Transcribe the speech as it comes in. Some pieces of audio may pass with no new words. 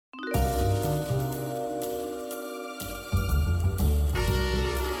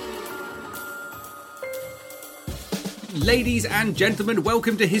Ladies and gentlemen,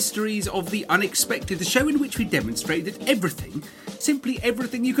 welcome to Histories of the Unexpected, the show in which we demonstrate that everything, simply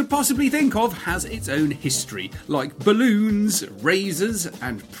everything you could possibly think of, has its own history, like balloons, razors,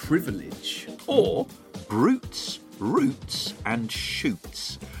 and privilege. Or brutes, roots, and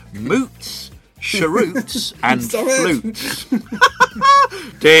shoots, moots, cheroots, and flutes.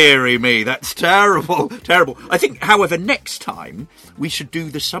 Deary me, that's terrible, terrible. I think, however, next time we should do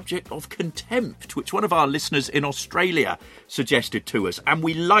the subject of contempt, which one of our listeners in Australia suggested to us, and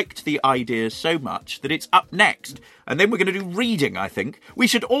we liked the idea so much that it's up next. And then we're going to do reading, I think. We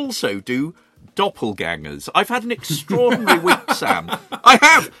should also do doppelgangers. I've had an extraordinary week, Sam.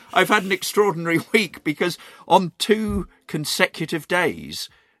 I've had an extraordinary week because on 2 consecutive days,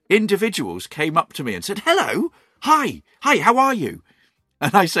 individuals came up to me and said, hello, hi, how are you?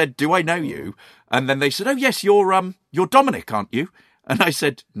 And I said, do I know you? And then they said, oh, yes, you're Dominic, aren't you? And I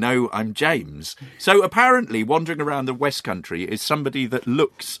said, no, I'm James. So apparently wandering around the West Country is somebody that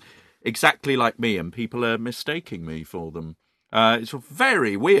looks exactly like me and people are mistaking me for them. It's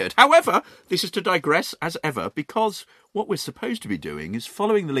very weird. However, this is to digress as ever, because what we're supposed to be doing is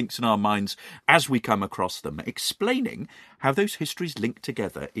following the links in our minds as we come across them, explaining how those histories link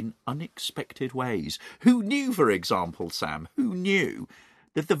together in unexpected ways. Who knew, for example, Sam, who knew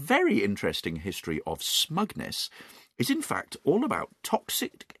that the very interesting history of smugness is in fact all about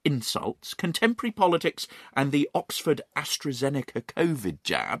toxic insults, contemporary politics, and the Oxford AstraZeneca COVID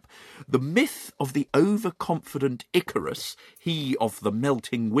jab, the myth of the overconfident Icarus, he of the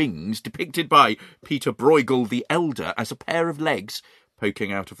melting wings, depicted by Peter Bruegel the Elder as a pair of legs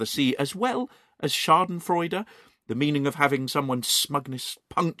poking out of the sea, as well as Schadenfreude, the meaning of having someone's smugness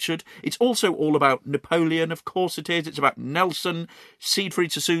punctured. It's also all about Napoleon, of course it is. It's about Nelson,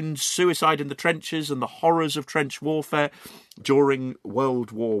 Siegfried Sassoon's suicide in the trenches and the horrors of trench warfare during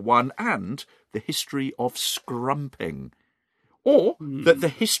World War I, and the history of scrumping. Or that the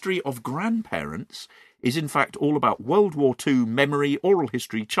history of grandparents is in fact all about World War II memory, oral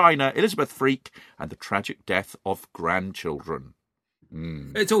history, China, Elizabeth Freak, and the tragic death of grandchildren.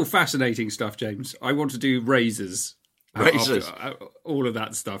 It's all fascinating stuff, James. I want to do razors. Razors. All of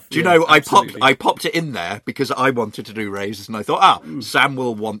that stuff. Do you know, I popped it in there because I wanted to do razors, and I thought, Sam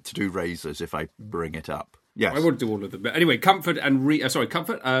will want to do razors if I bring it up. Yes. I want to do all of them. But anyway, comfort and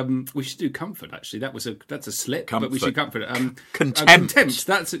comfort. We should do comfort, actually. That's a slip, comfort. But we should comfort. Contempt.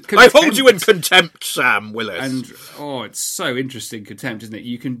 That's contempt. I hold you in contempt, Sam Willis. And, it's so interesting, contempt, isn't it?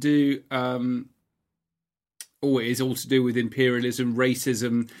 You can do... it is all to do with imperialism,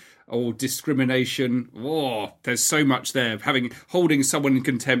 racism, or discrimination. Oh, there's so much there. Holding someone in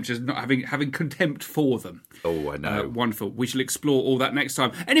contempt, just not having contempt for them. Oh, I know. Wonderful. We shall explore all that next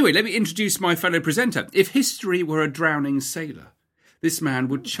time. Anyway, let me introduce my fellow presenter. If history were a drowning sailor, this man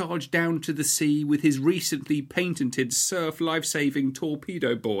would charge down to the sea with his recently patented surf life-saving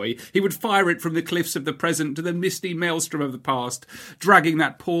torpedo buoy. He would fire it from the cliffs of the present to the misty maelstrom of the past, dragging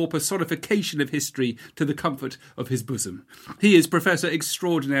that poor personification of history to the comfort of his bosom. He is Professor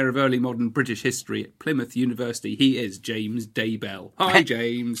Extraordinaire of Early Modern British History at Plymouth University. He is James Daybell. Hi,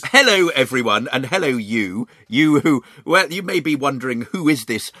 James. Hello, everyone, and hello, you. You who, well, you may be wondering, who is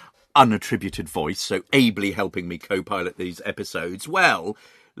this unattributed voice so ably helping me co-pilot these episodes? Well,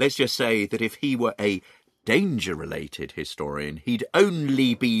 let's just say that if he were a danger-related historian, he'd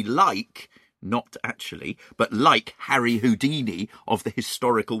only be like, not actually, but like Harry Houdini of the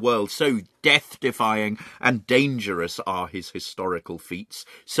historical world. So death-defying and dangerous are his historical feats.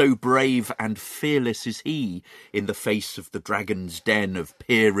 So brave and fearless is he in the face of the dragon's den of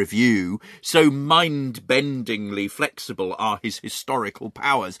peer review. So mind-bendingly flexible are his historical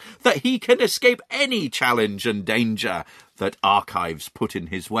powers that he can escape any challenge and danger that archives put in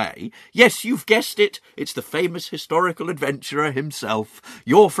his way. Yes, you've guessed it. It's the famous historical adventurer himself,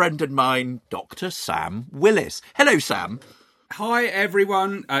 your friend and mine, Dr. Sam Willis. Hello, Sam. Hi,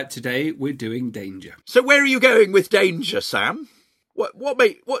 everyone. Today we're doing danger. So where are you going with danger, Sam? What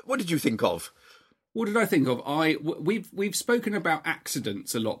did you think of? What did I think of? We've spoken about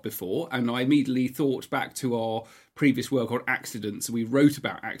accidents a lot before, and I immediately thought back to our previous work on accidents. We wrote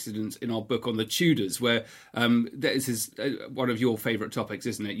about accidents in our book on the Tudors, where this is one of your favourite topics,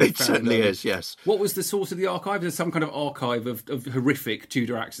 isn't it? It certainly is, yes. What was the source of the archive? There's some kind of archive of horrific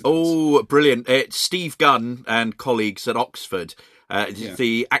Tudor accidents. Oh, brilliant. It's Steve Gunn and colleagues at Oxford.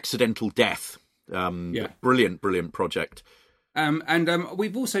 The Accidental Death. Brilliant project. And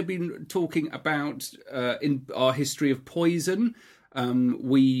we've also been talking about in our history of poison.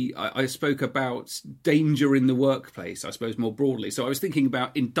 I spoke about danger in the workplace, I suppose, more broadly. So I was thinking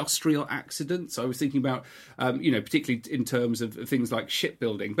about industrial accidents. I was thinking about, particularly in terms of things like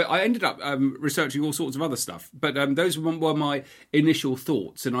shipbuilding. But I ended up researching all sorts of other stuff. But those were my initial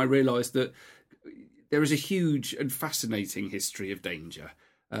thoughts. And I realised that there is a huge and fascinating history of danger.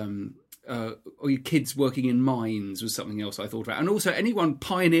 Or your kids working in mines was something else I thought about. And also anyone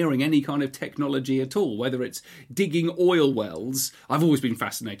pioneering any kind of technology at all, whether it's digging oil wells. I've always been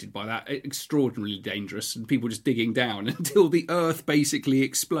fascinated by that. Extraordinarily dangerous, and people just digging down until the earth basically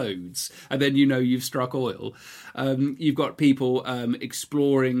explodes. And then you've struck oil. You've got people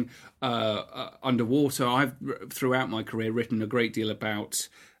exploring underwater. Throughout my career, written a great deal about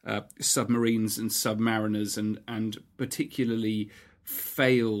submarines and submariners and particularly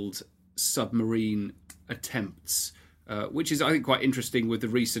failed submarine attempts, which is, I think, quite interesting with the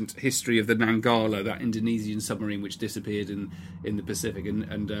recent history of the Nanggala, that Indonesian submarine which disappeared in the Pacific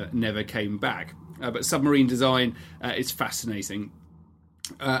and never came back. But submarine design is fascinating.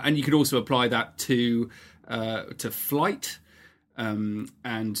 And you could also apply that to flight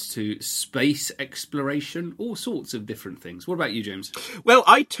and to space exploration, all sorts of different things. What about you, James? Well,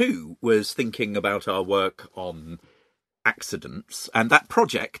 I too was thinking about our work on accidents, and that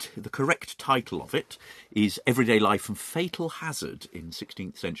project, the correct title of it is Everyday Life and Fatal Hazard in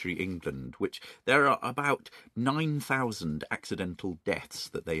 16th Century England, which there are about 9,000 accidental deaths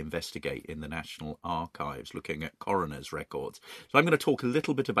that they investigate in the National Archives, looking at coroners' records. So I'm going to talk a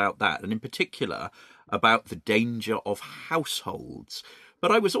little bit about that, and in particular about the danger of households.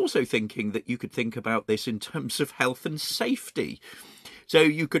 But I was also thinking that you could think about this in terms of health and safety. So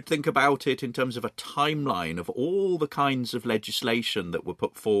you could think about it in terms of a timeline of all the kinds of legislation that were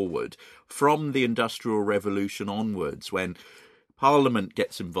put forward from the Industrial Revolution onwards, when Parliament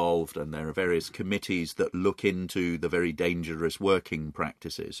gets involved and there are various committees that look into the very dangerous working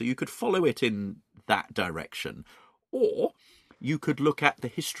practices. So you could follow it in that direction. Or you could look at the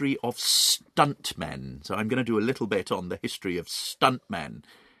history of stuntmen. So I'm going to do a little bit on the history of stuntmen,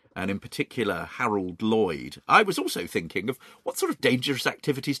 and in particular Harold Lloyd. I was also thinking of what sort of dangerous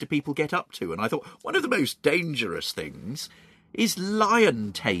activities do people get up to, and I thought one of the most dangerous things is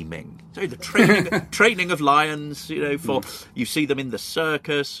lion taming. So the training of lions, you see them in the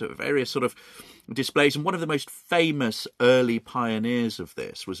circus, various sort of displays, and one of the most famous early pioneers of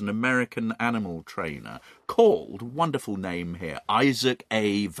this was an American animal trainer called, wonderful name here, Isaac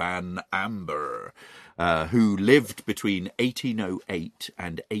A. Van Amber, who lived between 1808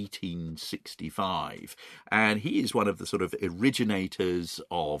 and 1865. And he is one of the sort of originators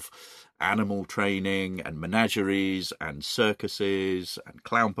of animal training and menageries and circuses and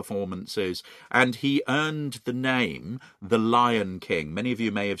clown performances. And he earned the name The Lion King. Many of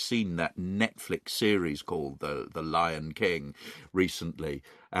you may have seen that Netflix series called The Lion King recently.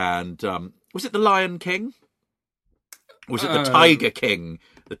 And was it The Lion King? Or was it The Tiger King?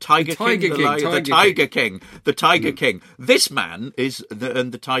 The Tiger King. This man is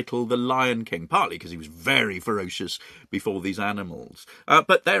the title The Lion King, partly because he was very ferocious before these animals.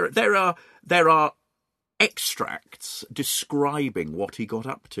 But there are extracts describing what he got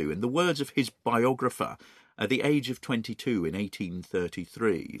up to. In the words of his biographer, at the age of 22 in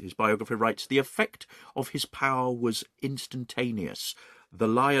 1833, his biographer writes, "The effect of his power was instantaneous. The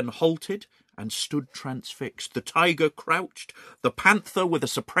lion halted and stood transfixed. The tiger crouched. The panther, with a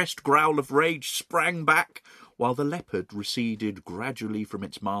suppressed growl of rage, sprang back, while the leopard receded gradually from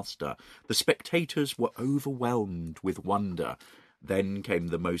its master. The spectators were overwhelmed with wonder. Then came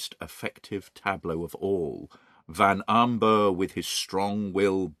the most effective tableau of all. Van Amber, with his strong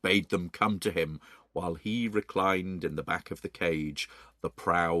will, bade them come to him, while he reclined in the back of the cage, the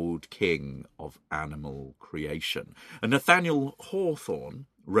proud king of animal creation." And Nathaniel Hawthorne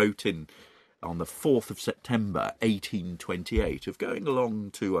wrote on the 4th of September 1828 of going along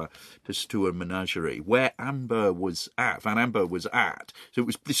to a menagerie where Van Amber was at. So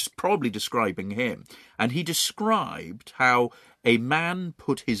this is probably describing him. And he described how a man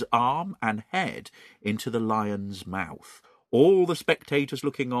put his arm and head into the lion's mouth, all the spectators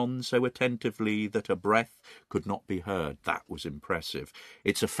looking on so attentively that a breath could not be heard. That was impressive.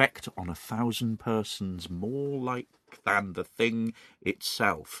 Its effect on 1,000 persons more like than the thing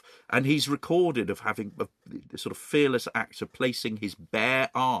itself. And he's recorded of having the sort of fearless act of placing his bare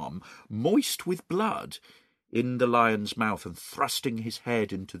arm, moist with blood, in the lion's mouth and thrusting his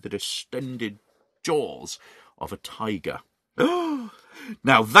head into the distended jaws of a tiger.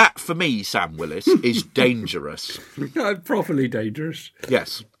 Now that, for me, Sam Willis, is dangerous. Properly dangerous.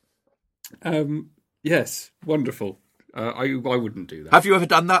 Yes. Yes, wonderful. I wouldn't do that. Have you ever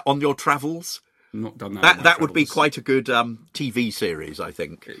done that on your travels? Not done that. That would be quite a good TV series, I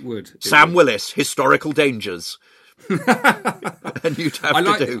think. It would. Sam Willis, Historical Dangers. And you'd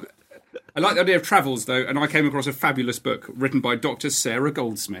have to do. I like the idea of travels, though, and I came across a fabulous book written by Dr. Sarah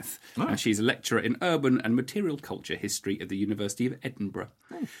Goldsmith. Oh. She's a lecturer in urban and material culture history at the University of Edinburgh.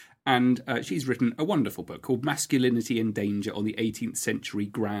 Oh. And she's written a wonderful book called Masculinity and Danger on the 18th Century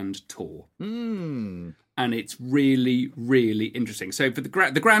Grand Tour. And it's really, really interesting. So for the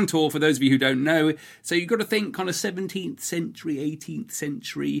Grand Tour, for those of you who don't know, so you've got to think kind of 17th century, 18th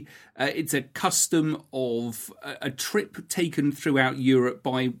century. It's a custom of a trip taken throughout Europe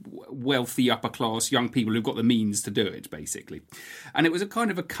by wealthy upper-class young people who've got the means to do it, basically. And it was a kind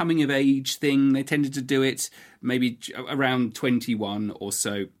of a coming-of-age thing. They tended to do it maybe around 21 or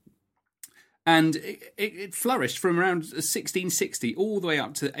so. And it flourished from around 1660 all the way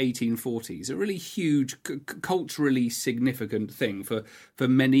up to the 1840s. A really huge, culturally significant thing for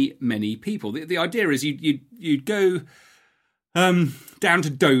many, many people. The idea is you'd go down to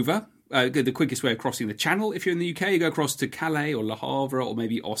Dover. The quickest way of crossing the Channel. If you're in the UK, you go across to Calais or Le Havre or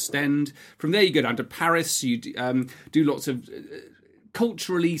maybe Ostend. From there, you go down to Paris. You do lots of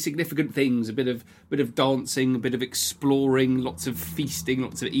culturally significant things, a bit of dancing, a bit of exploring, lots of feasting,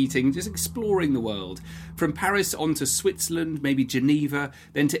 lots of eating, just exploring the world. From Paris on to Switzerland, maybe Geneva,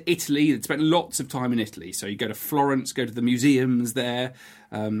 then to Italy. You'd spent lots of time in Italy. So you go to Florence, go to the museums there.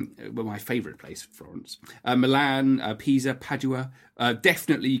 My favourite place, Florence. Milan, Pisa, Padua.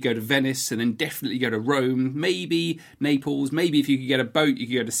 Definitely you go to Venice, and then definitely you go to Rome, maybe Naples. Maybe if you could get a boat, you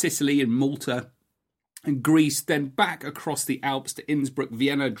could go to Sicily and Malta and Greece, then back across the Alps to Innsbruck,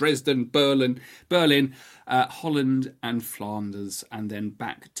 Vienna, Dresden, Berlin, Holland and Flanders, and then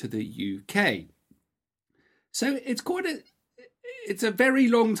back to the UK. So it's a very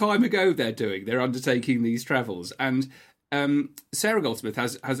long time ago they're undertaking these travels. And Sarah Goldsmith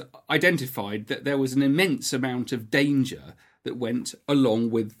has identified that there was an immense amount of danger that went along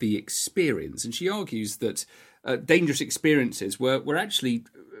with the experience. And she argues that dangerous experiences were actually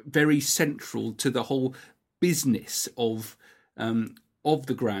very central to the whole business of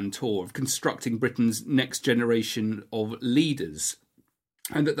the Grand Tour, of constructing Britain's next generation of leaders,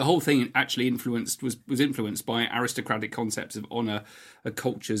 and that the whole thing actually was influenced by aristocratic concepts of honour,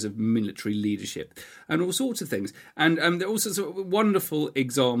 cultures of military leadership, and all sorts of things. And there are also sort of wonderful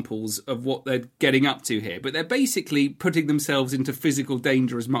examples of what they're getting up to here, but they're basically putting themselves into physical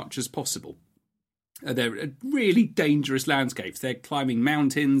danger as much as possible. They're really dangerous landscapes. They're climbing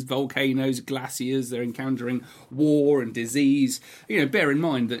mountains, volcanoes, glaciers. They're encountering war and disease. Bear in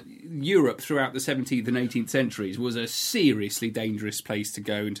mind that Europe throughout the 17th and 18th centuries was a seriously dangerous place to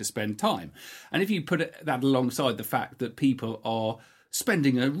go and to spend time. And if you put that alongside the fact that people are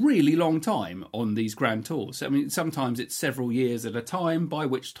spending a really long time on these grand tours, I mean, sometimes it's several years at a time, by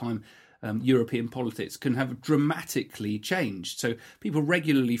which time European politics can have dramatically changed. So people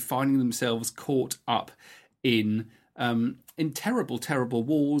regularly finding themselves caught up in terrible, terrible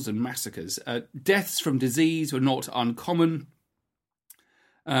wars and massacres. Deaths from disease were not uncommon,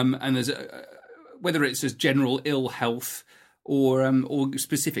 and there's whether it's just general ill health or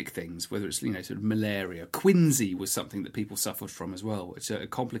specific things, whether it's sort of malaria. Quinsy was something that people suffered from as well. It's a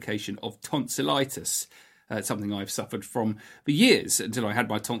complication of tonsillitis. It's something I've suffered from for years until I had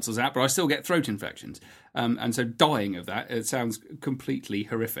my tonsils out, but I still get throat infections. And so dying of that, it sounds completely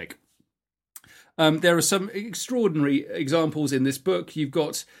horrific. There are some extraordinary examples in this book. You've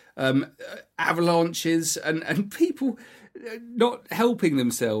got avalanches and people not helping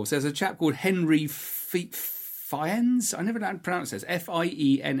themselves. There's a chap called Henry Fiennes. I never know how to pronounce this.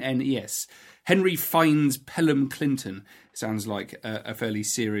 Fiennes. Henry Fiennes Pelham Clinton. Sounds like a fairly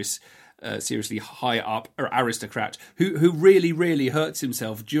seriously high up aristocrat who really, really hurts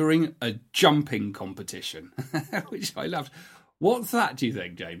himself during a jumping competition, which I loved. What's that, do you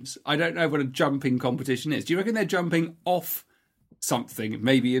think, James? I don't know what a jumping competition is. Do you reckon they're jumping off something,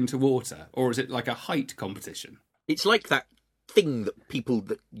 maybe into water? Or is it like a height competition? It's like that thing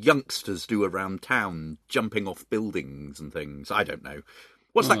that youngsters do around town, jumping off buildings and things. I don't know.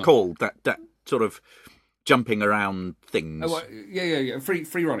 What's that called? That sort of jumping around things. Oh, yeah.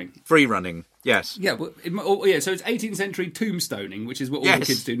 Free running. Free running, yes. Yeah, so it's 18th century tombstoning, which is what all the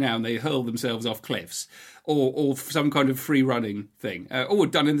kids do now, and they hurl themselves off cliffs, or some kind of free running thing, all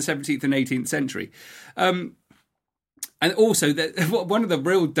done in the 17th and 18th century. And also, one of the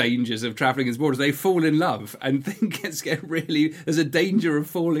real dangers of travelling abroad is they fall in love, and things get really. There's a danger of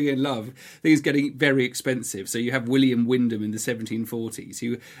falling in love. Things getting very expensive. So you have William Wyndham in the 1740s,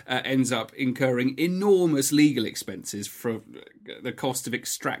 who ends up incurring enormous legal expenses for the cost of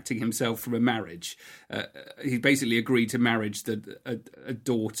extracting himself from a marriage. He basically agreed to marriage a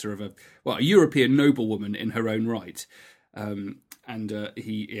daughter of a European noblewoman in her own right. And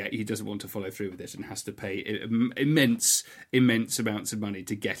he doesn't want to follow through with it and has to pay immense amounts of money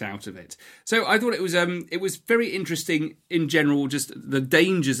to get out of it. So I thought it was very interesting in general, just the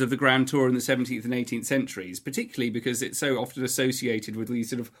dangers of the Grand Tour in the 17th and 18th centuries, particularly because it's so often associated with these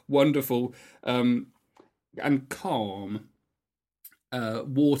sort of wonderful and calm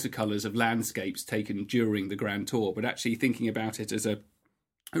watercolours of landscapes taken during the Grand Tour, but actually thinking about it as a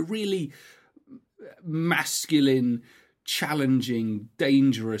really masculine, challenging,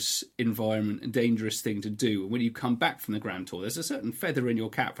 dangerous environment, a dangerous thing to do. And when you come back from the Grand Tour, there's a certain feather in your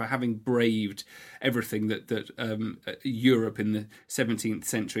cap for having braved everything that Europe in the 17th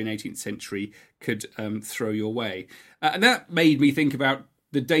century and 18th century could throw your way. And that made me think about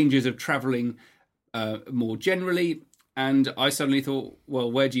the dangers of travelling more generally. And I suddenly thought,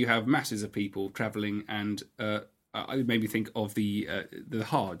 well, where do you have masses of people travelling? And it made me think of the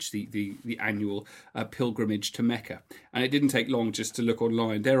Hajj, the annual pilgrimage to Mecca. And it didn't take long just to look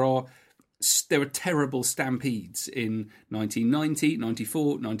online. There are terrible stampedes in 1990,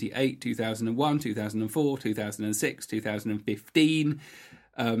 94, 98, 2001, 2004, 2006, 2015,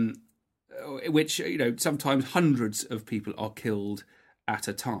 which, sometimes hundreds of people are killed at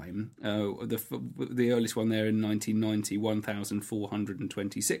a time. The earliest one there in 1990,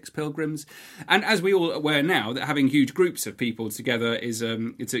 1,426 pilgrims. And as we all aware now, that having huge groups of people together is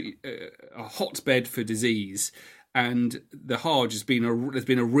it's a hotbed for disease. And the Hajj has been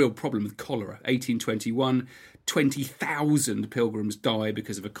a real problem with cholera. 1821, 20,000 pilgrims die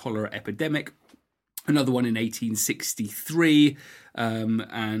because of a cholera epidemic. Another one in 1863,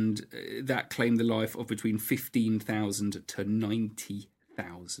 and that claimed the life of between 15,000 to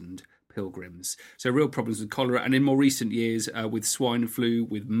 90,000 pilgrims. So real problems with cholera, and in more recent years with swine flu,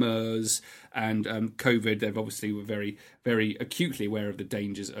 with MERS and COVID, they've obviously were very, very acutely aware of the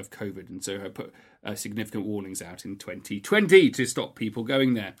dangers of COVID, and so have put significant warnings out in 2020 to stop people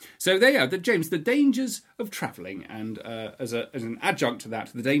going there. So there you are, James, the dangers of travelling, and as an adjunct to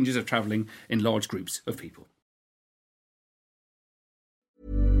that, the dangers of travelling in large groups of people.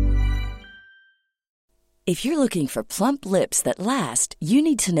 If you're looking for plump lips that last, you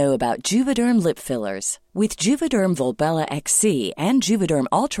need to know about Juvederm lip fillers. With Juvederm Volbella XC and Juvederm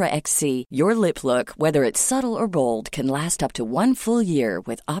Ultra XC, your lip look, whether it's subtle or bold, can last up to 1 full year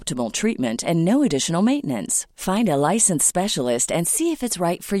with optimal treatment and no additional maintenance. Find a licensed specialist and see if it's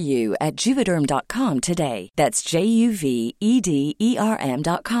right for you at Juvederm.com today. That's JUVEDERM.com.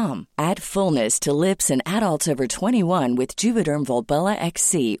 Add fullness to lips in adults over 21 with Juvederm Volbella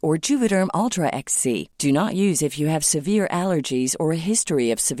XC or Juvederm Ultra XC. Do not use if you have severe allergies or a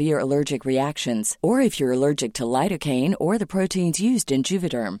history of severe allergic reactions, or if you're allergic to lidocaine or the proteins used in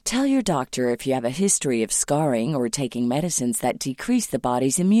Juvederm. Tell your doctor if you have a history of scarring or taking medicines that decrease the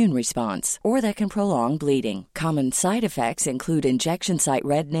body's immune response or that can prolong bleeding. Common side effects include injection site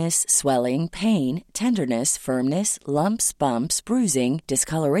redness, swelling, pain, tenderness, firmness, lumps, bumps, bruising,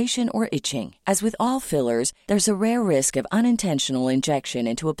 discoloration, or itching. As with all fillers, there's a rare risk of unintentional injection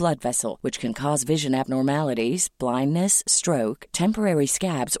into a blood vessel, which can cause vision abnormalities, blindness, stroke, temporary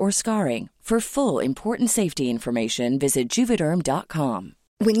scabs, or scarring. For full, important safety information, visit Juvederm.com.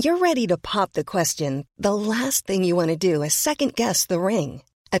 When you're ready to pop the question, the last thing you want to do is second-guess the ring.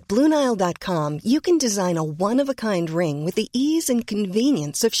 At BlueNile.com, you can design a one-of-a-kind ring with the ease and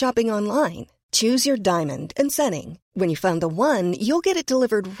convenience of shopping online. Choose your diamond and setting. When you find the one, you'll get it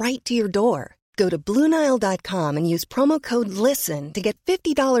delivered right to your door. Go to BlueNile.com and use promo code LISTEN to get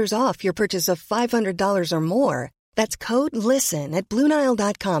 $50 off your purchase of $500 or more. That's code LISTEN at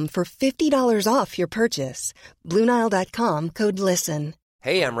BlueNile.com for $50 off your purchase. BlueNile.com, code LISTEN.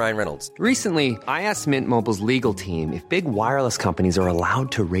 Hey, I'm Ryan Reynolds. Recently, I asked Mint Mobile's legal team if big wireless companies are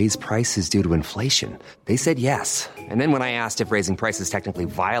allowed to raise prices due to inflation. They said yes. And then when I asked if raising prices technically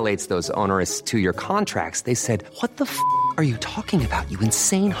violates those onerous two-year contracts, they said, "What the f*** are you talking about, you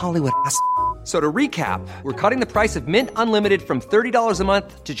insane Hollywood ass?" So to recap, we're cutting the price of Mint Unlimited from $30 a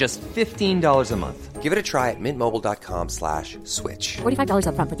month to just $15 a month. Give it a try at mintmobile.com/switch. $45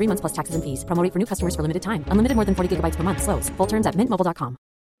 up front for 3 months plus taxes and fees. Promo rate for new customers for limited time. Unlimited more than 40 gigabytes per month. Slows full terms at mintmobile.com.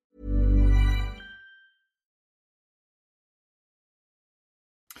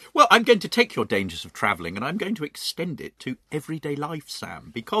 Well, I'm going to take your dangers of travelling and I'm going to extend it to everyday life, Sam,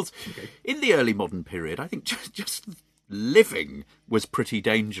 because in the early modern period, I think just living was pretty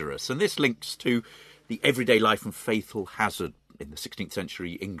dangerous. And this links to the Everyday Life and Fatal Hazard in the 16th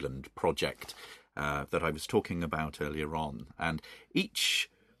Century England project that I was talking about earlier on. And each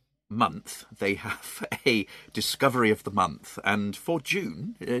month they have a discovery of the month, and for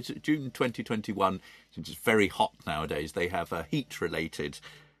June 2021, since it's very hot nowadays, they have a heat related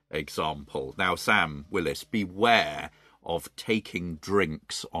example. Now, Sam Willis, beware of taking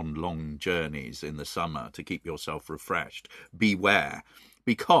drinks on long journeys in the summer to keep yourself refreshed. Beware,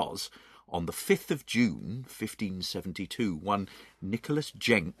 because on the 5th of June 1572, one Nicholas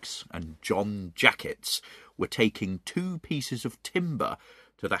Jenks and John Jackets were taking 2 pieces of timber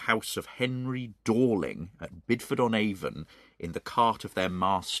to the house of Henry Dorling at Bidford-on-Avon in the cart of their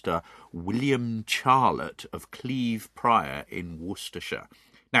master William Charlotte of Cleve Prior in Worcestershire.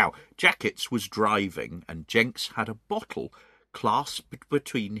 Now, Jackets was driving, and Jenks had a bottle clasped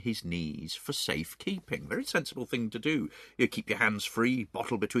between his knees for safekeeping. Very sensible thing to do. You keep your hands free,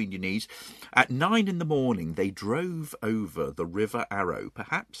 bottle between your knees. At 9 in the morning, they drove over the River Arrow,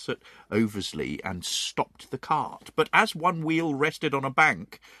 perhaps at Oversley, and stopped the cart. But as one wheel rested on a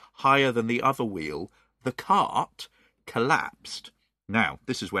bank higher than the other wheel, the cart collapsed. Now,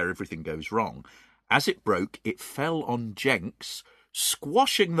 this is where everything goes wrong. As it broke, it fell on Jenks,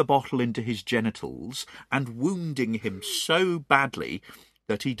 squashing the bottle into his genitals and wounding him so badly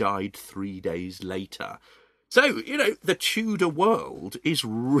that he died 3 days later. So, the Tudor world is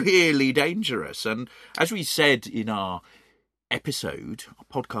really dangerous. And as we said in our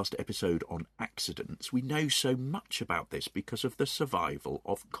podcast episode on accidents, we know so much about this because of the survival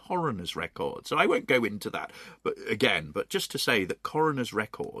of coroner's records. So I won't go into that but just to say that coroner's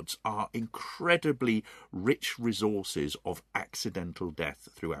records are incredibly rich resources of accidental death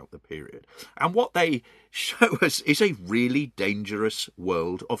throughout the period. And what they show us is a really dangerous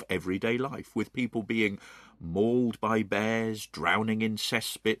world of everyday life, with people being mauled by bears, drowning in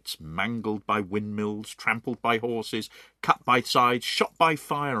cesspits, mangled by windmills, trampled by horses, cut by scythes, shot by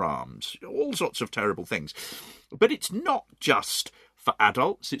firearms, all sorts of terrible things. But it's not just for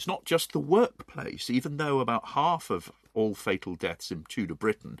adults, it's not just the workplace, even though about half of all fatal deaths in Tudor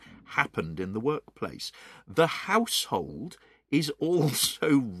Britain happened in the workplace. The household is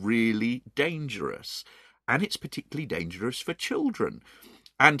also really dangerous, and it's particularly dangerous for children.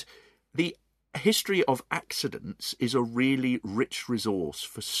 And the history of accidents is a really rich resource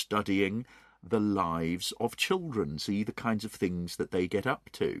for studying the lives of children, see the kinds of things that they get up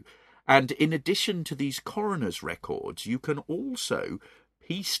to. And in addition to these coroner's records, you can also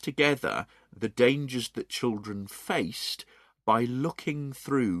piece together the dangers that children faced by looking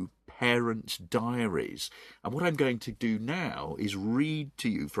through parents' diaries. And what I'm going to do now is read to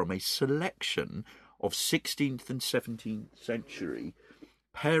you from a selection of 16th and 17th century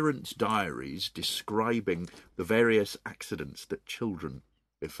parents' diaries describing the various accidents that children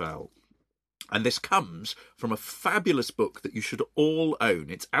befell. And this comes from a fabulous book that you should all own.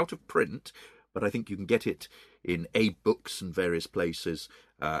 It's out of print, but I think you can get it in Abe Books and various places,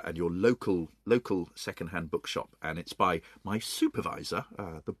 and your local second-hand bookshop. And it's by my supervisor,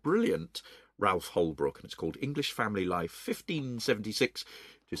 the brilliant Ralph Holbrook, and it's called English Family Life, 1576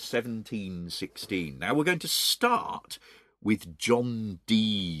 to 1716. Now we're going to start with John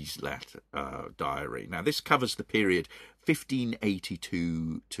Dee's diary. Now, this covers the period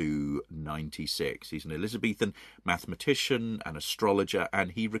 1582 to 96. He's an Elizabethan mathematician and astrologer,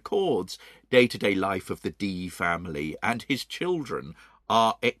 and he records day-to-day life of the Dee family, and his children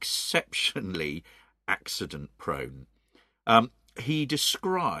are exceptionally accident-prone. He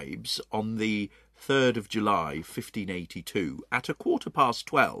describes on the 3rd of July, 1582, at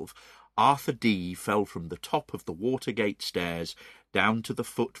 12:15, Arthur Dee fell from the top of the Watergate stairs down to the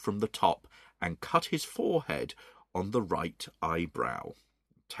foot from the top and cut his forehead on the right eyebrow.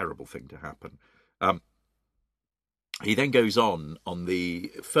 Terrible thing to happen. He then goes on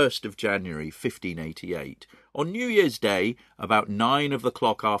the 1st of January 1588. On New Year's Day, about 9 of the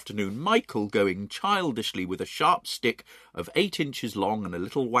clock afternoon, Michael, going childishly with a sharp stick of 8 inches long and a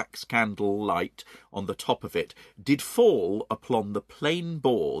little wax candle light on the top of it, did fall upon the plain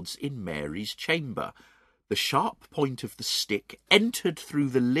boards in Mary's chamber. The sharp point of the stick entered through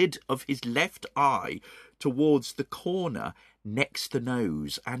the lid of his left eye towards the corner next the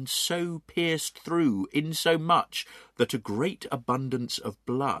nose, and so pierced through insomuch that a great abundance of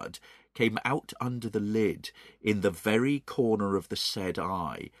blood came out under the lid in the very corner of the said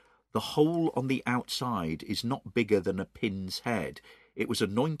eye. The hole on the outside is not bigger than a pin's head. It was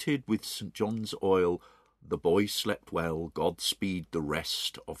anointed with St. John's oil. The boy slept well. God speed the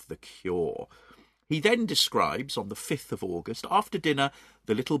rest of the cure. He then describes, on the 5th of August, after dinner,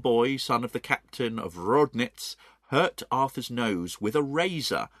 the little boy, son of the captain of Rodnitz, hurt Arthur's nose with a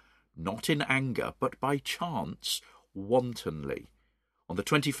razor, not in anger, but by chance, wantonly. On the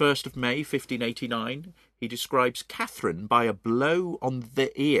 21st of May, 1589, he describes Catherine by a blow on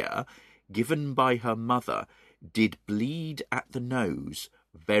the ear given by her mother did bleed at the nose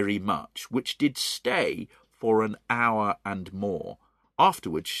very much, which did stay for an hour and more.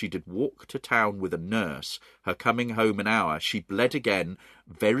 Afterwards she did walk to town with a nurse. Her coming home an hour, she bled again,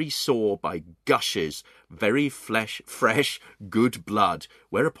 very sore by gushes, very fresh, good blood,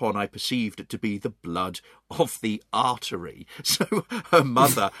 whereupon I perceived it to be the blood of the artery. So her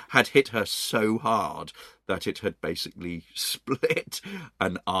mother had hit her so hard that it had basically split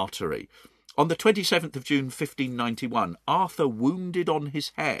an artery. On the 27th of June, 1591, Arthur wounded on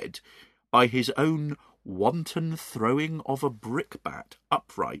his head by his own wanton throwing of a brickbat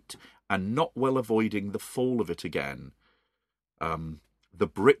upright and not well avoiding the fall of it again. The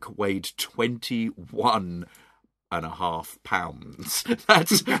brick weighed 21.5 pounds.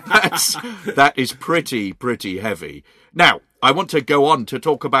 That is pretty heavy. Now, I want to go on to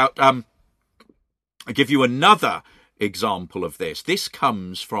talk about, I give you another example of this. This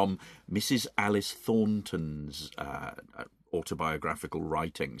comes from Mrs. Alice Thornton's autobiographical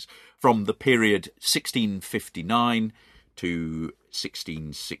writings from the period 1659 to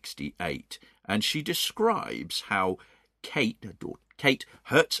 1668, and she describes how Kate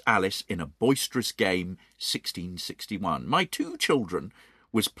hurts Alice in a boisterous game, 1661. My 2 children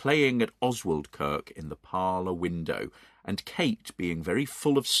was playing at Oswald Kirk in the parlour window, and Kate, being very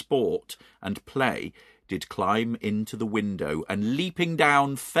full of sport and play, did climb into the window, and leaping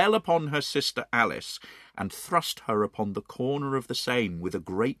down, fell upon her sister Alice, and thrust her upon the corner of the same with a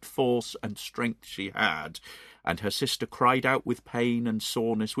great force and strength she had, and her sister cried out with pain and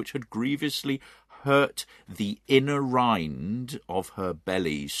soreness, which had grievously hurt the inner rind of her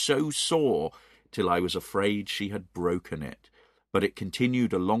belly, so sore, till I was afraid she had broken it. But it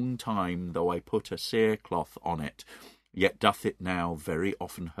continued a long time, though I put a cerecloth on it. Yet doth it now very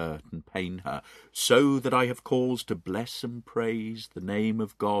often hurt and pain her, so that I have cause to bless and praise the name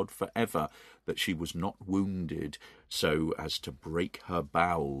of God for ever, that she was not wounded so as to break her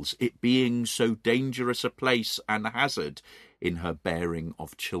bowels, it being so dangerous a place and hazard in her bearing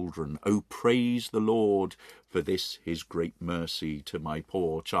of children. O praise the Lord for this his great mercy to my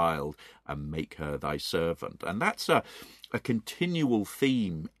poor child, and make her thy servant. And that's a continual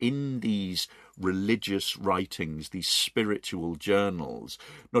theme in these religious writings, these spiritual journals.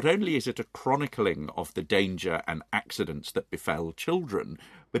 Not only is it a chronicling of the danger and accidents that befell children,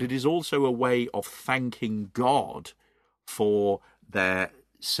 but it is also a way of thanking God for their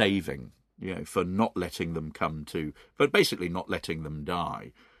saving, for not letting them but basically not letting them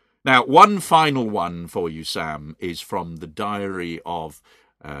die. Now, one final one for you, Sam, is from the diary of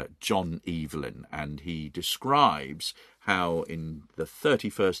John Evelyn, and he describes how in the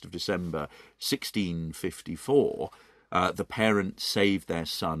 31st of December 1654 the parents saved their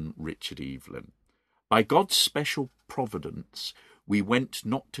son Richard Evelyn. By God's special providence we went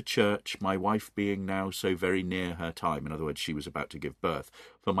not to church, my wife being now so very near her time, in other words, she was about to give birth,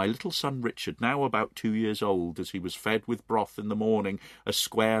 for my little son Richard, now about 2 years old, as he was fed with broth in the morning, a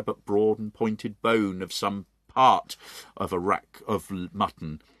square but broad and pointed bone of some part of a rack of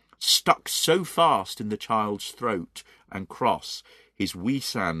mutton, stuck so fast in the child's throat and cross, his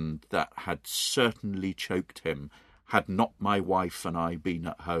weasand that had certainly choked him, had not my wife and I been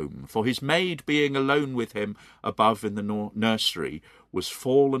at home. For his maid, being alone with him above in the nursery, was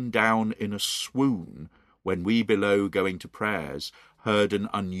fallen down in a swoon, when we below, going to prayers, heard an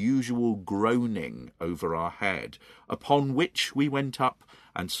unusual groaning over our head, upon which we went up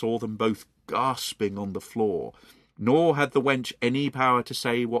and saw them both gasping on the floor. Nor had the wench any power to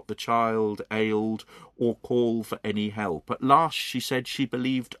say what the child ailed, or call for any help. At last she said she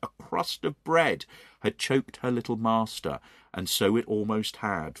believed a crust of bread had choked her little master, and so it almost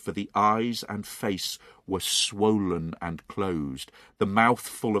had, for the eyes and face were swollen and closed, the mouth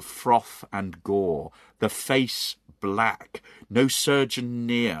full of froth and gore, the face black, no surgeon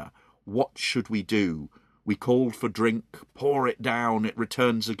near. What should we do? We called for drink, pour it down, it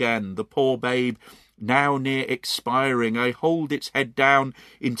returns again. The poor babe, now near expiring, I hold its head down,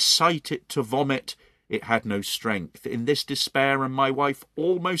 incite it to vomit. It had no strength. In this despair, and my wife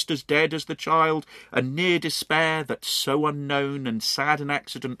almost as dead as the child, and near despair that so unknown and sad an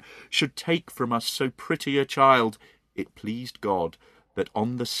accident should take from us so pretty a child, it pleased God that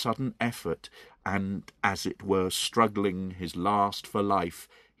on the sudden effort, and as it were struggling his last for life,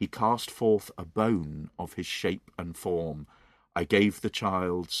 he cast forth a bone of his shape and form. I gave the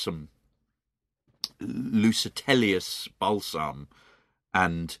child some Lucitellius balsam,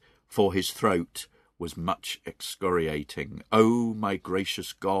 and for his throat was much excoriating. O my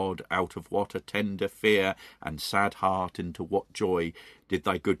gracious God, out of what a tender fear and sad heart into what joy did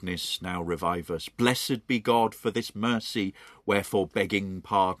thy goodness now revive us. Blessed be God for this mercy, wherefore begging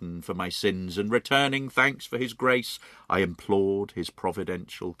pardon for my sins and returning thanks for his grace, I implored his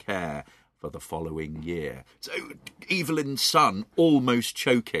providential care for the following year. So Evelyn's son almost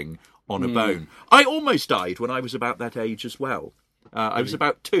choking on a bone. I almost died when I was about that age as well. I was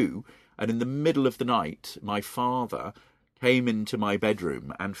about 2, and in the middle of the night, my father came into my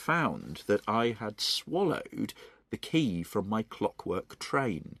bedroom and found that I had swallowed the key from my clockwork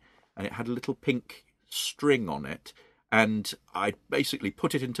train, and it had a little pink string on it, and I basically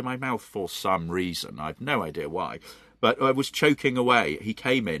put it into my mouth for some reason. I've no idea why, but I was choking away. He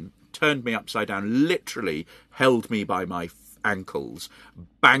came in, turned me upside down, literally held me by my ankles,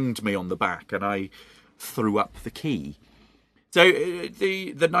 banged me on the back, and I threw up the key. So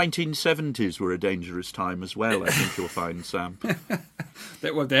the 1970s were a dangerous time as well, I think you'll find, Sam.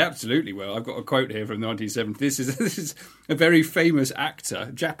 They absolutely were. I've got a quote here from the 1970s. This is a very famous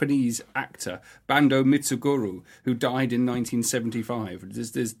actor, Japanese actor, Bando Mitsuguru, who died in 1975.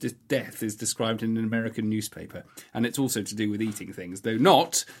 This death is described in an American newspaper, and it's also to do with eating things, though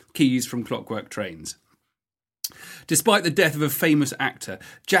not keys from clockwork trains. Despite the death of a famous actor,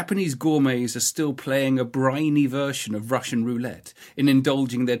 Japanese gourmets are still playing a briny version of Russian roulette in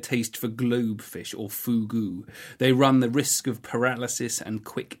indulging their taste for globefish or fugu. They run the risk of paralysis and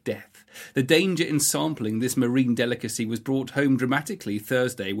quick death. The danger in sampling this marine delicacy was brought home dramatically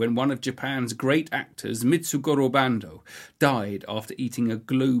Thursday when one of Japan's great actors, Mitsugoro Bando, died after eating a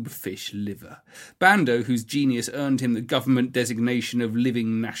globefish liver. Bando, whose genius earned him the government designation of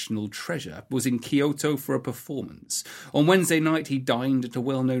living national treasure, was in Kyoto for a performance. On Wednesday night, he dined at a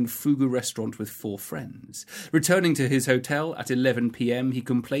well-known fugu restaurant with 4 friends. Returning to his hotel at 11 p.m, he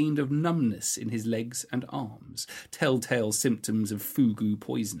complained of numbness in his legs and arms, telltale symptoms of fugu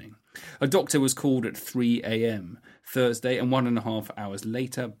poisoning. A doctor was called at 3 a.m. Thursday, and 1.5 hours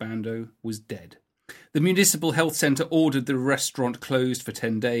later, Bando was dead. The municipal health centre ordered the restaurant closed for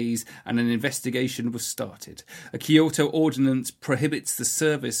 10 days and an investigation was started. A Kyoto ordinance prohibits the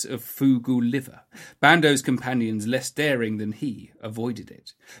service of fugu liver. Bando's companions, less daring than he, avoided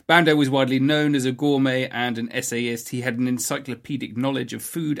it. Bando was widely known as a gourmet and an essayist. He had an encyclopedic knowledge of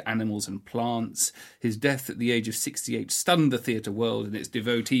food, animals and plants. His death at the age of 68 stunned the theatre world and its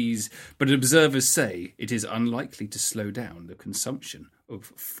devotees, but observers say it is unlikely to slow down the consumption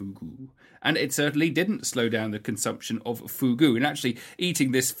of fugu. And it certainly didn't slow down the consumption of fugu. And actually,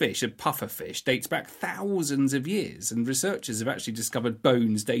 eating this fish, a puffer fish, dates back thousands of years. And researchers have actually discovered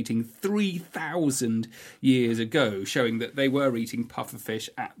bones dating 3,000 years ago, showing that they were eating puffer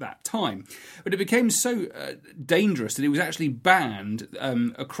fish at that time. But it became so dangerous that it was actually banned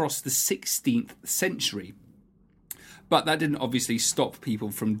across the 16th century. But that didn't obviously stop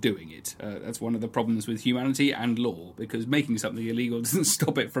people from doing it. That's one of the problems with humanity and law, because making something illegal doesn't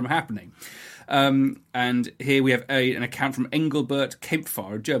stop it from happening. And here we have an account from Engelbert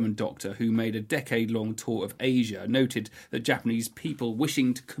Kempfer, a German doctor who made a decade-long tour of Asia, noted that Japanese people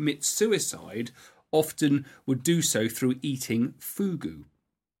wishing to commit suicide often would do so through eating fugu.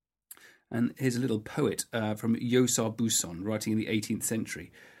 And here's a little poet from Yosar Buson, writing in the 18th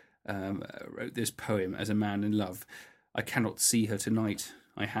century, wrote this poem as a man in love. I cannot see her tonight.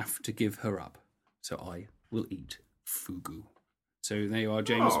 I have to give her up. So I will eat fugu. So there you are,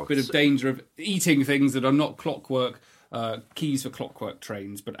 James. A bit of danger of eating things that are not clockwork, keys for clockwork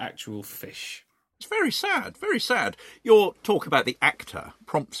trains, but actual fish. It's very sad, very sad. Your talk about the actor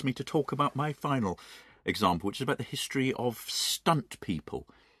prompts me to talk about my final example, which is about the history of stunt people.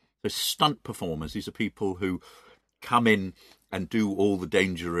 So stunt performers, these are people who come in and do all the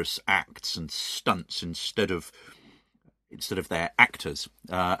dangerous acts and stunts instead of their actors.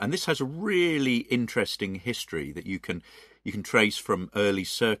 And this has a really interesting history that you can trace from early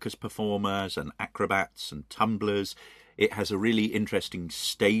circus performers and acrobats and tumblers. It has a really interesting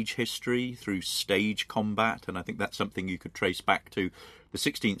stage history through stage combat, and I think that's something you could trace back to the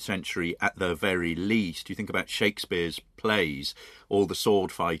 16th century at the very least. You think about Shakespeare's plays, all the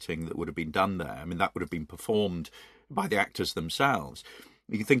sword fighting that would have been done there. I mean, that would have been performed by the actors themselves.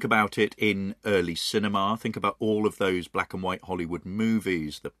 You can think about it in early cinema. Think about all of those black and white Hollywood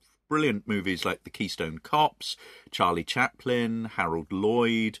movies, the brilliant movies like The Keystone Cops, Charlie Chaplin, Harold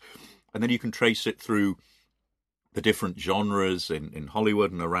Lloyd. And then you can trace it through the different genres in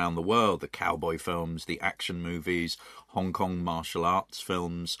Hollywood and around the world, the cowboy films, the action movies, Hong Kong martial arts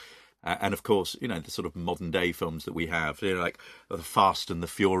films, and of course, the sort of modern day films that we have, like The Fast and the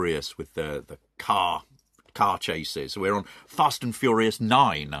Furious with the car car chases. We're on Fast and Furious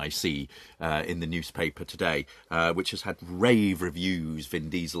 9, I see, in the newspaper today, which has had rave reviews. Vin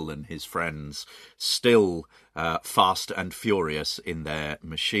Diesel and his friends still fast and furious in their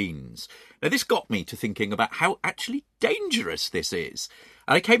machines. Now, this got me to thinking about how actually dangerous this is.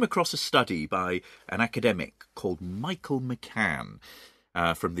 I came across a study by an academic called Michael McCann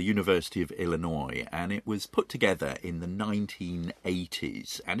from the University of Illinois, and it was put together in the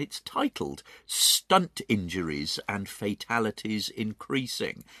 1980s, and it's titled Stunt Injuries and Fatalities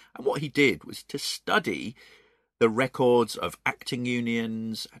Increasing. And what he did was to study the records of acting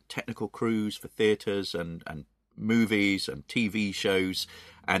unions, technical crews for theatres and movies and TV shows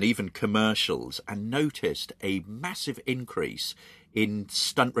and even commercials, and noticed a massive increase in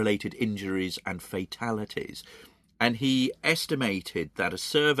stunt-related injuries and fatalities. And he estimated that a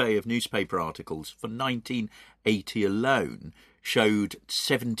survey of newspaper articles for 1980 alone showed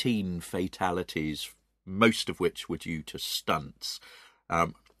 17 fatalities, most of which were due to stunts.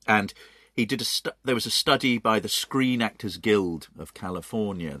 And he did there was a study by the Screen Actors Guild of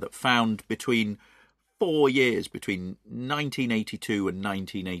California that found between 4 years, between 1982 and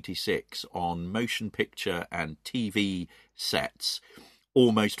 1986, on motion picture and TV sets,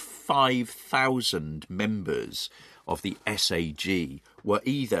 almost 5,000 members of the SAG were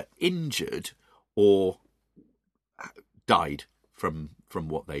either injured or died from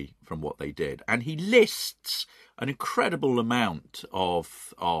what they did. And he lists an incredible amount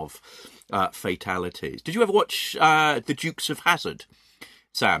of fatalities. Did you ever watch The Dukes of Hazzard,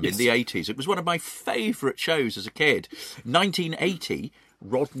 Sam, yes, in the 80s? It was one of my favourite shows as a kid. 1980,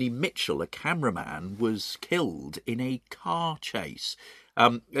 Rodney Mitchell, a cameraman, was killed in a car chase.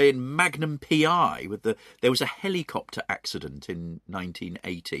 In Magnum P.I., there was a helicopter accident in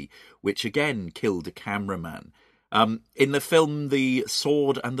 1980, which again killed a cameraman. In the film The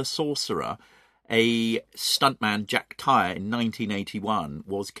Sword and the Sorcerer, a stuntman, Jack Tyre, in 1981,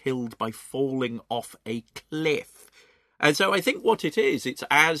 was killed by falling off a cliff. And so I think what it is, it's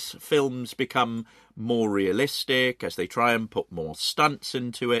as films become more realistic, as they try and put more stunts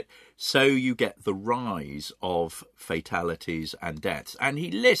into it, so you get the rise of fatalities and deaths. And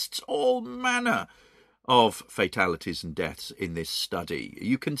he lists all manner of fatalities and deaths in this study.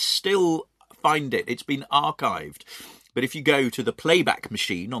 You can still find it. It's been archived. But if you go to the Playback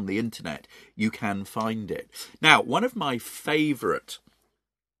Machine on the internet, you can find it. Now, one of my favourite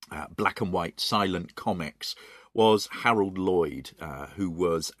black and white silent comics was Harold Lloyd, who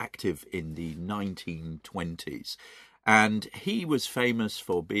was active in the 1920s. And he was famous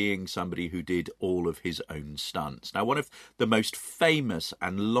for being somebody who did all of his own stunts. Now, one of the most famous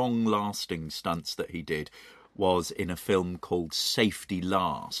and long-lasting stunts that he did was in a film called Safety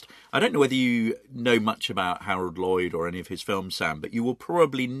Last. I don't know whether you know much about Harold Lloyd or any of his films, Sam, but you will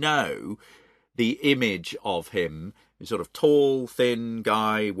probably know the image of him, a sort of tall, thin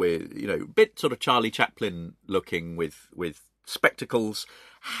guy with, a bit sort of Charlie Chaplin looking with spectacles,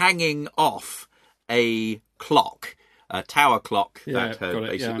 hanging off a clock, a tower clock that had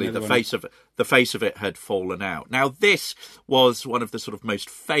basically the face of it had fallen out. Now, this was one of the sort of most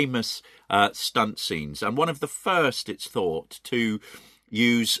famous stunt scenes, and one of the first, it's thought, to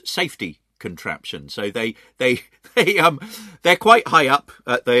use safety contraption. So they're quite high up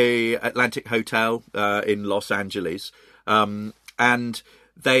at the Atlantic Hotel in Los Angeles, and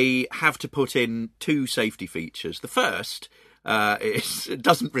they have to put in two safety features. The first it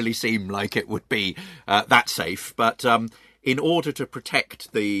doesn't really seem like it would be that safe, but in order to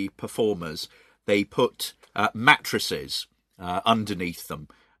protect the performers, they put mattresses underneath them,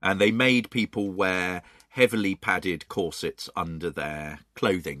 and they made people wear heavily padded corsets under their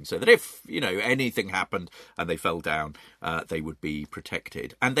clothing, so that if anything happened and they fell down, they would be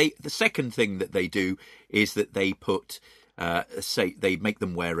protected. And the second thing that they do is that they put they make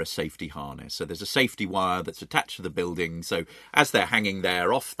them wear a safety harness. So there's a safety wire that's attached to the building, so as they're hanging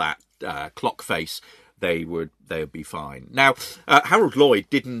there off that clock face, they would be fine. Now, Harold Lloyd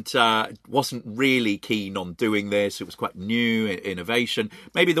wasn't really keen on doing this. It was quite new innovation.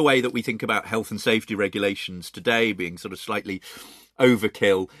 Maybe the way that we think about health and safety regulations today being sort of slightly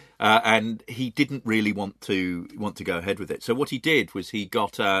overkill, and he didn't really want to go ahead with it. So what he did was he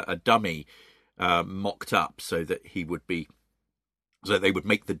got a dummy mocked up so that they would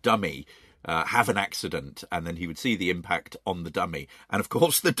make the dummy have an accident, and then he would see the impact on the dummy. And of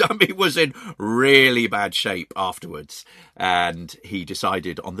course, the dummy was in really bad shape afterwards. And he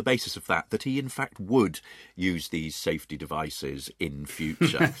decided on the basis of that he in fact would use these safety devices in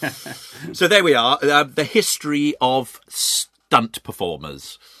future. So there we are, the history of stunt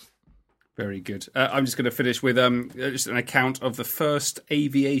performers. Very good. I'm just going to finish with just an account of the first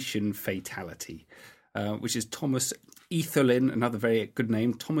aviation fatality. which is Thomas Ethelyn, another very good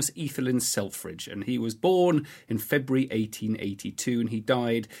name, Thomas Ethelyn Selfridge. And he was born in February 1882 and he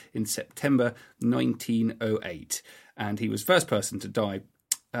died in September 1908. And he was first person to die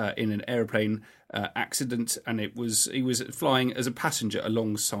in an aeroplane accident, and he was flying as a passenger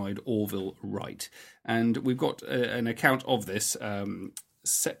alongside Orville Wright. And we've got an account of this,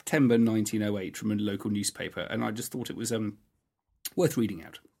 September 1908, from a local newspaper, and I just thought it was worth reading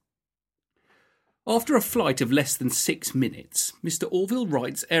out. After a flight of less than 6 minutes, Mr. Orville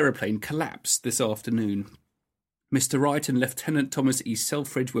Wright's aeroplane collapsed this afternoon. Mr. Wright and Lieutenant Thomas E.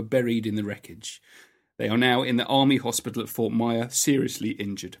 Selfridge were buried in the wreckage. They are now in the Army Hospital at Fort Myer, seriously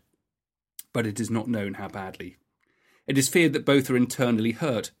injured. But it is not known how badly. It is feared that both are internally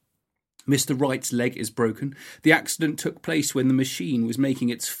hurt. Mr. Wright's leg is broken. The accident took place when the machine was making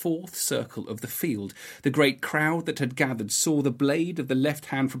its fourth circle of the field. The great crowd that had gathered saw the blade of the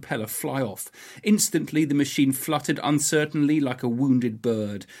left-hand propeller fly off. Instantly the machine fluttered uncertainly like a wounded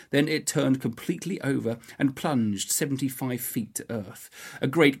bird. Then it turned completely over and plunged 75 feet to earth. A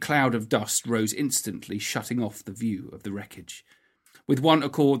great cloud of dust rose instantly, shutting off the view of the wreckage. With one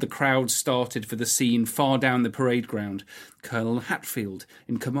accord, the crowd started for the scene far down the parade ground. Colonel Hatfield,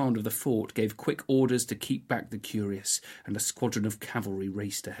 in command of the fort, gave quick orders to keep back the curious, and a squadron of cavalry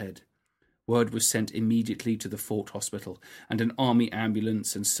raced ahead. Word was sent immediately to the fort hospital, and an army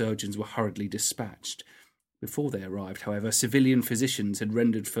ambulance and surgeons were hurriedly dispatched. Before they arrived, however, civilian physicians had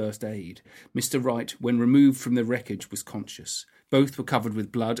rendered first aid. Mr. Wright, when removed from the wreckage, was conscious. Both were covered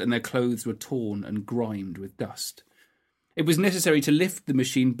with blood, and their clothes were torn and grimed with dust. It was necessary to lift the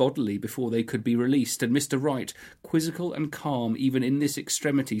machine bodily before they could be released, and Mr. Wright, quizzical and calm even in this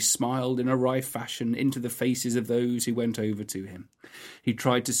extremity, smiled in a wry fashion into the faces of those who went over to him. He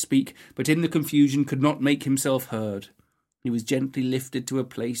tried to speak, but in the confusion could not make himself heard. He was gently lifted to a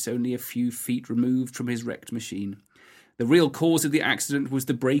place only a few feet removed from his wrecked machine. The real cause of the accident was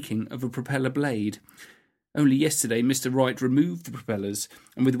the breaking of a propeller blade. Only yesterday Mr. Wright removed the propellers,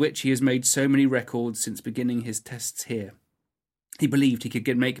 and with which he has made so many records since beginning his tests here. He believed he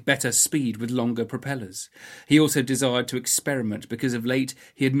could make better speed with longer propellers. He also desired to experiment because of late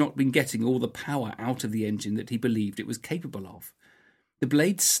he had not been getting all the power out of the engine that he believed it was capable of. The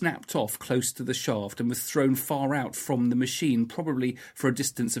blade snapped off close to the shaft and was thrown far out from the machine, probably for a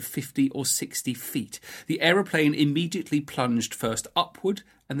distance of 50 or 60 feet. The aeroplane immediately plunged first upward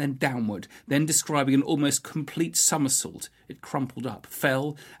and then downward, then describing an almost complete somersault. It crumpled up,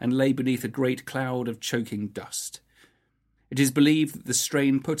 fell, and lay beneath a great cloud of choking dust. It is believed that the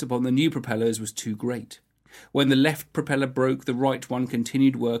strain put upon the new propellers was too great. When the left propeller broke, the right one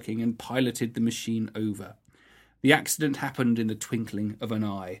continued working and piloted the machine over. The accident happened in the twinkling of an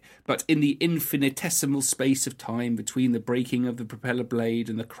eye, but in the infinitesimal space of time between the breaking of the propeller blade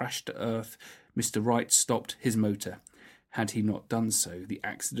and the crash to earth, Mr. Wright stopped his motor. Had he not done so, the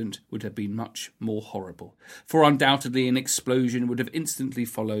accident would have been much more horrible, for undoubtedly an explosion would have instantly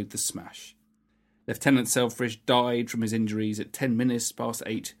followed the smash. Lieutenant Selfridge died from his injuries at 10 minutes past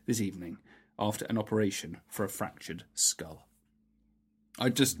 8 this evening, after an operation for a fractured skull. I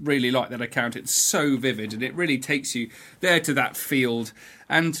just really like that account. It's so vivid, and it really takes you there to that field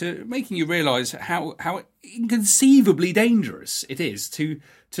and to making you realise how inconceivably dangerous it is to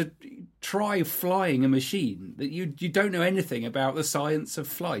try flying a machine. That you don't know anything about the science of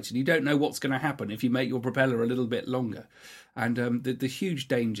flight, and you don't know what's going to happen if you make your propeller a little bit longer. And the huge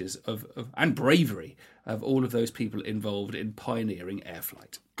dangers of and bravery of all of those people involved in pioneering air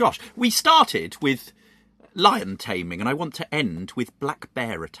flight. Gosh, we started with lion taming, and I want to end with black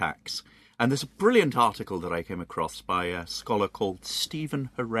bear attacks. And there's a brilliant article that I came across by a scholar called Stephen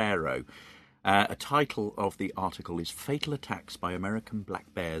Herrero. A title of the article is Fatal Attacks by American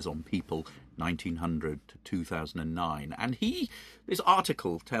Black Bears on People, 1900 to 2009. And this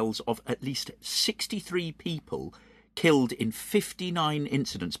article tells of at least 63 people killed in 59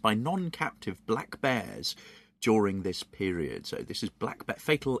 incidents by non-captive black bears during this period. So this is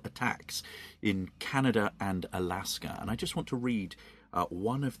fatal attacks in Canada and Alaska. And I just want to read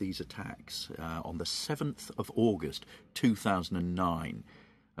one of these attacks on the 7th of August 2009.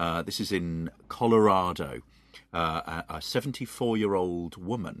 This is in Colorado. A 74-year-old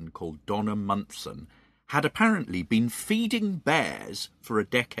woman called Donna Munson had apparently been feeding bears for a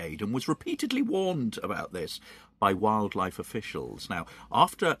decade and was repeatedly warned about this by wildlife officials. Now,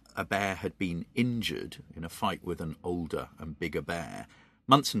 after a bear had been injured in a fight with an older and bigger bear,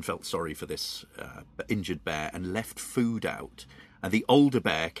 Munson felt sorry for this injured bear and left food out. And the older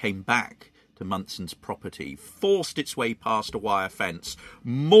bear came back to Munson's property, forced its way past a wire fence,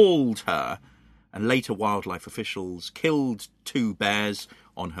 mauled her, and later wildlife officials killed 2 bears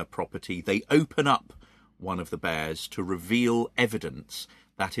on her property. They open up one of the bears to reveal evidence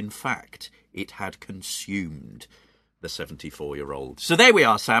that, in fact, it had consumed the 74-year-old. So there we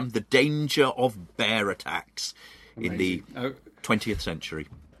are, Sam, the danger of bear attacks in the 20th century.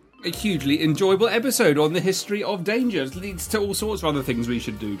 A hugely enjoyable episode on the history of danger. It leads to all sorts of other things we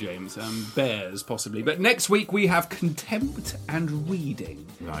should do, James. Bears, possibly. But next week we have contempt and reading.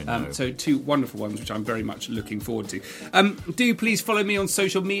 I know. So 2 wonderful ones, which I'm very much looking forward to. Do please follow me on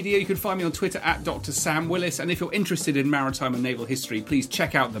social media. You can find me on Twitter at Dr. Sam Willis. And if you're interested in maritime and naval history, please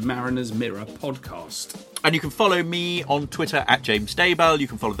check out the Mariner's Mirror podcast. And you can follow me on Twitter at James Daybell. You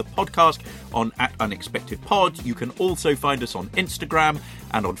can follow the podcast on @UnexpectedPod. You can also find us on Instagram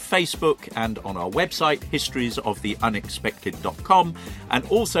and on Facebook and on our website, historiesoftheunexpected.com. And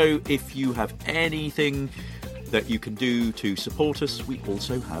also, if you have anything that you can do to support us, we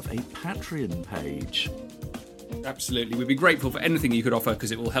also have a Patreon page. Absolutely. We'd be grateful for anything you could offer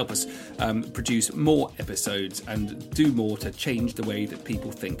because it will help us produce more episodes and do more to change the way that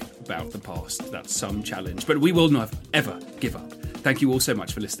people think about the past. That's some challenge. But we will not ever give up. Thank you all so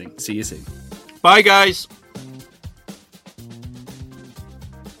much for listening. See you soon. Bye, guys.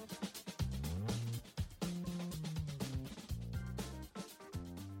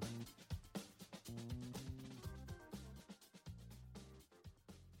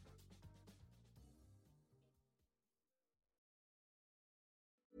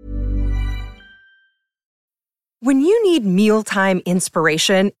 When you need mealtime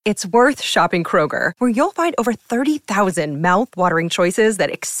inspiration, it's worth shopping Kroger, where you'll find over 30,000 mouth-watering choices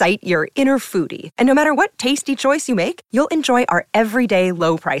that excite your inner foodie. And no matter what tasty choice you make, you'll enjoy our everyday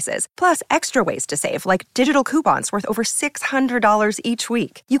low prices, plus extra ways to save, like digital coupons worth over $600 each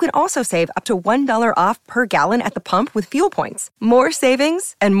week. You can also save up to $1 off per gallon at the pump with fuel points. More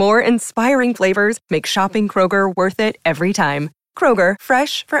savings and more inspiring flavors make shopping Kroger worth it every time. Kroger,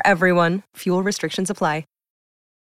 fresh for everyone. Fuel restrictions apply.